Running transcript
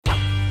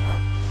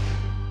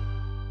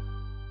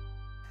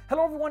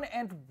Hello everyone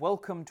and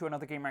welcome to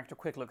another Gamereactor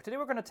Quick Look. Today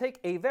we're going to take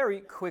a very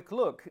quick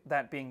look,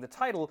 that being the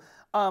title,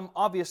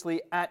 obviously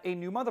at a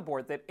new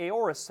motherboard that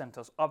Aorus sent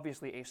us.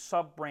 Obviously a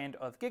sub-brand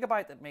of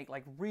Gigabyte that make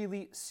like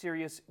really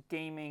serious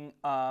gaming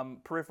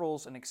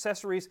peripherals and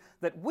accessories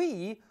that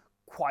we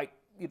quite,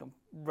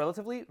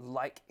 relatively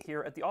like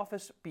here at the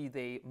office, be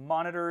they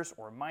monitors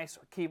or mice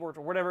or keyboards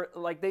or whatever.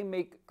 Like, they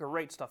make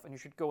great stuff and you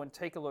should go and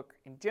take a look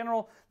in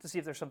general to see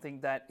if there's something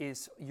that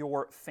is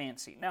your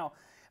fancy. Now,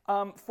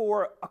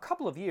 for a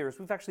couple of years,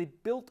 we've actually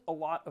built a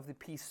lot of the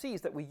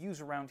PCs that we use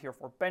around here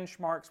for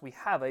benchmarks. We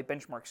have a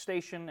benchmark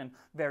station and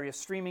various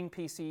streaming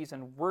PCs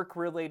and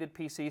work-related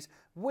PCs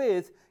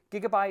with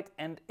Gigabyte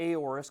and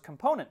Aorus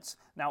components.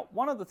 Now,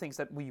 one of the things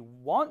that we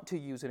want to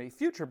use in a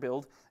future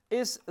build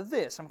is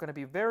this. I'm going to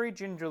be very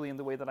gingerly in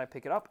the way that I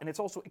pick it up, and it's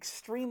also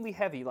extremely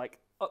heavy, like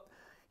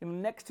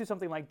next to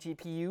something like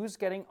GPUs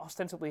getting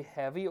ostensibly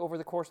heavy over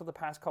the course of the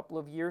past couple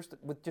of years,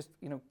 with just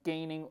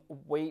gaining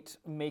weight,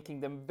 making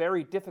them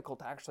very difficult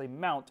to actually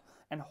mount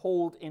and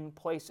hold in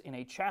place in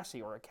a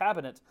chassis or a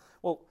cabinet.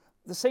 Well,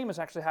 the same has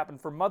actually happened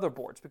for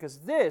motherboards, because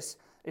this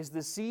is the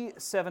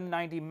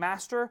Z790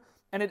 Master,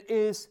 and it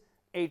is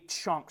a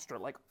chunkster.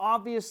 Like,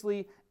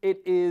 obviously,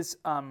 it is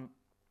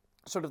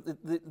sort of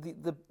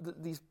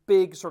these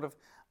big sort of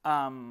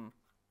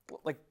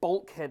like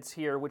bulkheads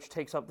here, which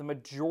takes up the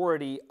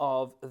majority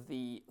of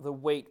the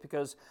weight,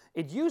 because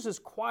it uses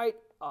quite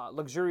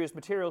luxurious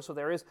material. So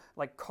there is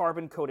like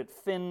carbon-coated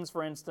fins,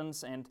 for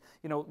instance, and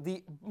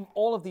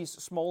all of these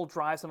small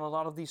drives and a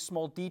lot of these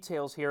small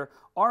details here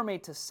are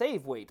made to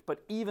save weight.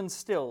 But even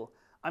still,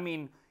 I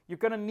mean, you're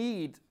going to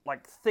need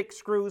like thick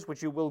screws,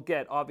 which you will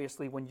get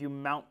obviously when you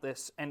mount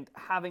this, and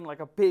having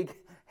like a big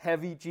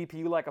heavy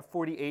GPU like a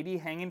 4080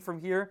 hanging from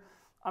here,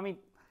 I mean,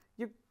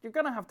 you're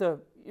gonna have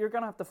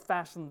to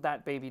fasten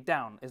that baby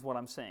down, is what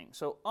I'm saying.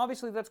 So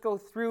obviously, let's go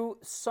through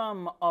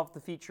some of the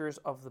features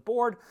of the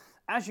board.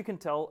 As you can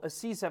tell, a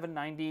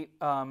Z790,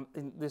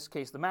 in this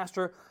case the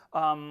Master,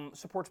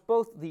 supports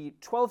both the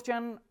 12th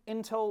gen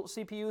Intel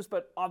CPUs,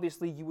 but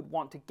obviously you would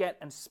want to get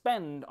and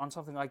spend on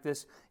something like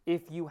this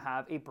if you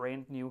have a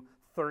brand new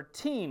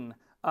Gen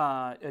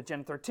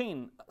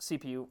 13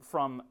 CPU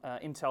from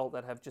Intel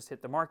that have just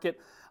hit the market.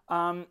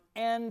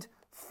 And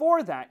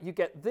for that, you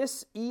get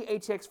this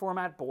eATX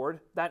format board.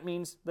 That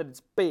means that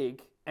it's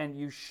big, and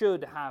you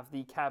should have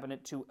the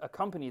cabinet to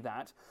accompany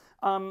that.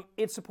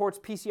 It supports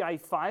PCIe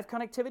 5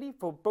 connectivity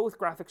for both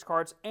graphics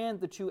cards and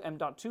the two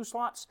M.2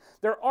 slots.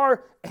 There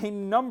are a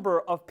number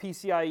of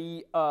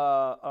PCIe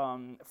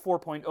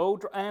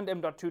 4.0 and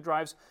M.2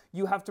 drives.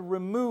 You have to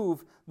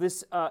remove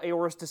this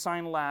Aorus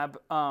Design Lab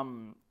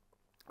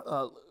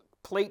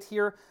plate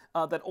here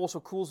that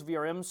also cools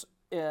VRMs.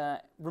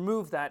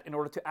 Remove that in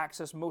order to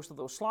access most of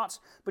those slots,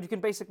 but you can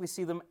basically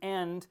see them,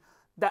 and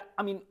that,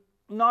 I mean,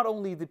 not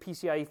only the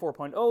PCIe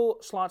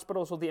 4.0 slots, but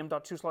also the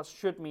M.2 slots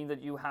should mean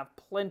that you have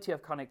plenty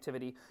of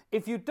connectivity.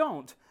 If you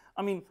don't,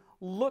 I mean,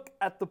 look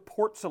at the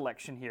port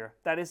selection here.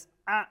 That is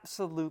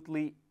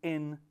absolutely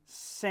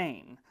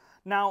insane.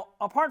 Now,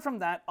 apart from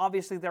that,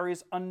 obviously there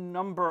is a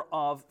number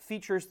of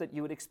features that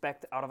you would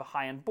expect out of a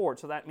high-end board.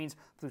 So that means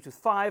Bluetooth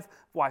 5,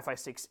 Wi-Fi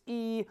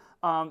 6E.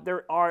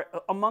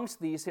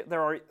 Amongst these, there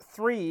are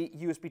 3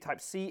 USB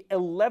Type-C,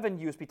 11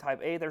 USB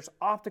Type-A. There's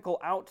optical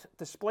out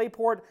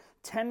DisplayPort,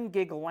 10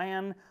 gig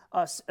LAN,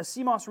 a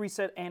CMOS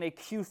reset, and a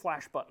Q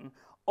flash button.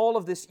 All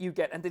of this you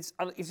get, and it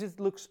just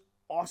looks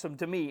awesome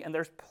to me, and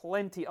there's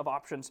plenty of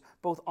options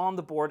both on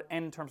the board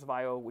and in terms of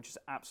I/O, which is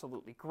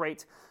absolutely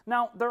great.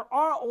 Now, there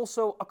are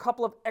also a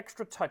couple of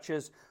extra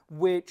touches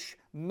which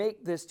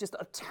make this just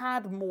a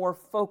tad more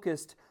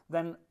focused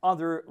than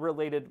other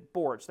related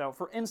boards. Now,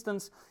 for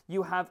instance,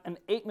 you have an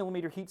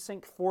 8mm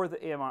heatsink for the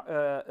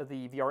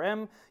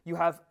VRM. You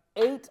have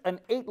an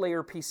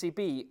 8-layer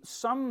PCB.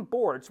 Some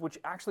boards, which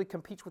actually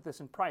competes with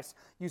this in price,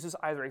 uses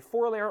either a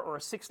 4-layer or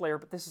a 6-layer,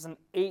 but this is an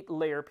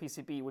 8-layer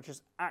PCB, which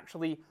is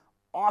actually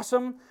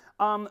awesome.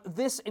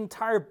 This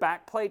entire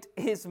backplate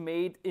is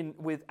made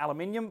with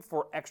aluminium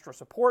for extra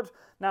support.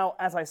 Now,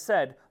 as I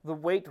said, the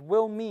weight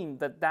will mean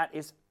that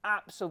is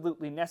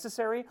absolutely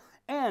necessary,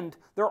 and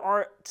there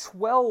are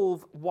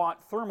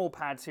 12-watt thermal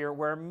pads here,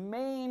 where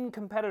main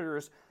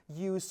competitors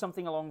use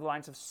something along the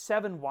lines of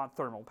 7-watt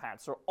thermal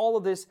pads. So all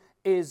of this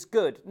is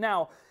good.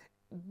 Now,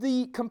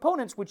 the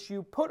components which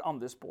you put on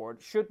this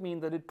board should mean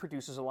that it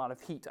produces a lot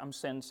of heat. I'm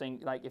sensing,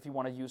 like, if you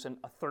want to use a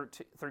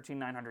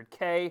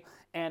 13900K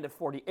and a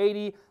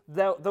 4080,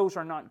 those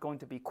are not going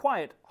to be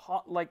quiet.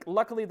 Like,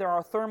 luckily, there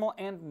are thermal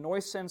and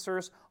noise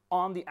sensors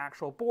on the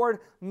actual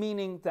board,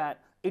 meaning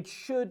that it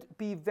should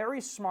be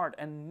very smart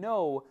and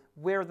know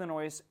where the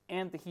noise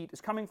and the heat is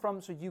coming from,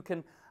 so you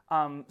can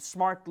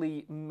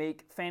smartly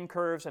make fan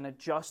curves and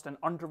adjust and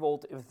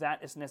undervolt if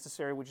that is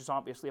necessary, which is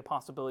obviously a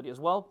possibility as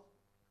well.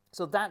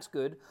 So that's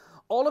good.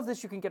 All of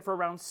this you can get for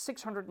around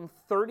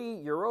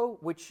 €630,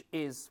 which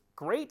is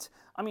great.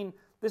 I mean,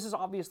 this is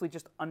obviously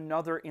just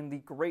another in the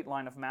great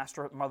line of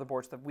master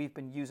motherboards that we've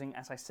been using,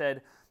 as I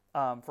said,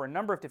 for a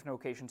number of different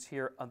occasions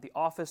here at the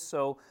office.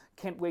 So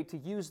can't wait to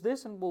use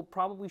this, and we'll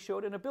probably show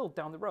it in a build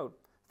down the road.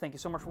 Thank you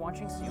so much for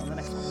watching. See you on the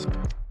next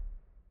one.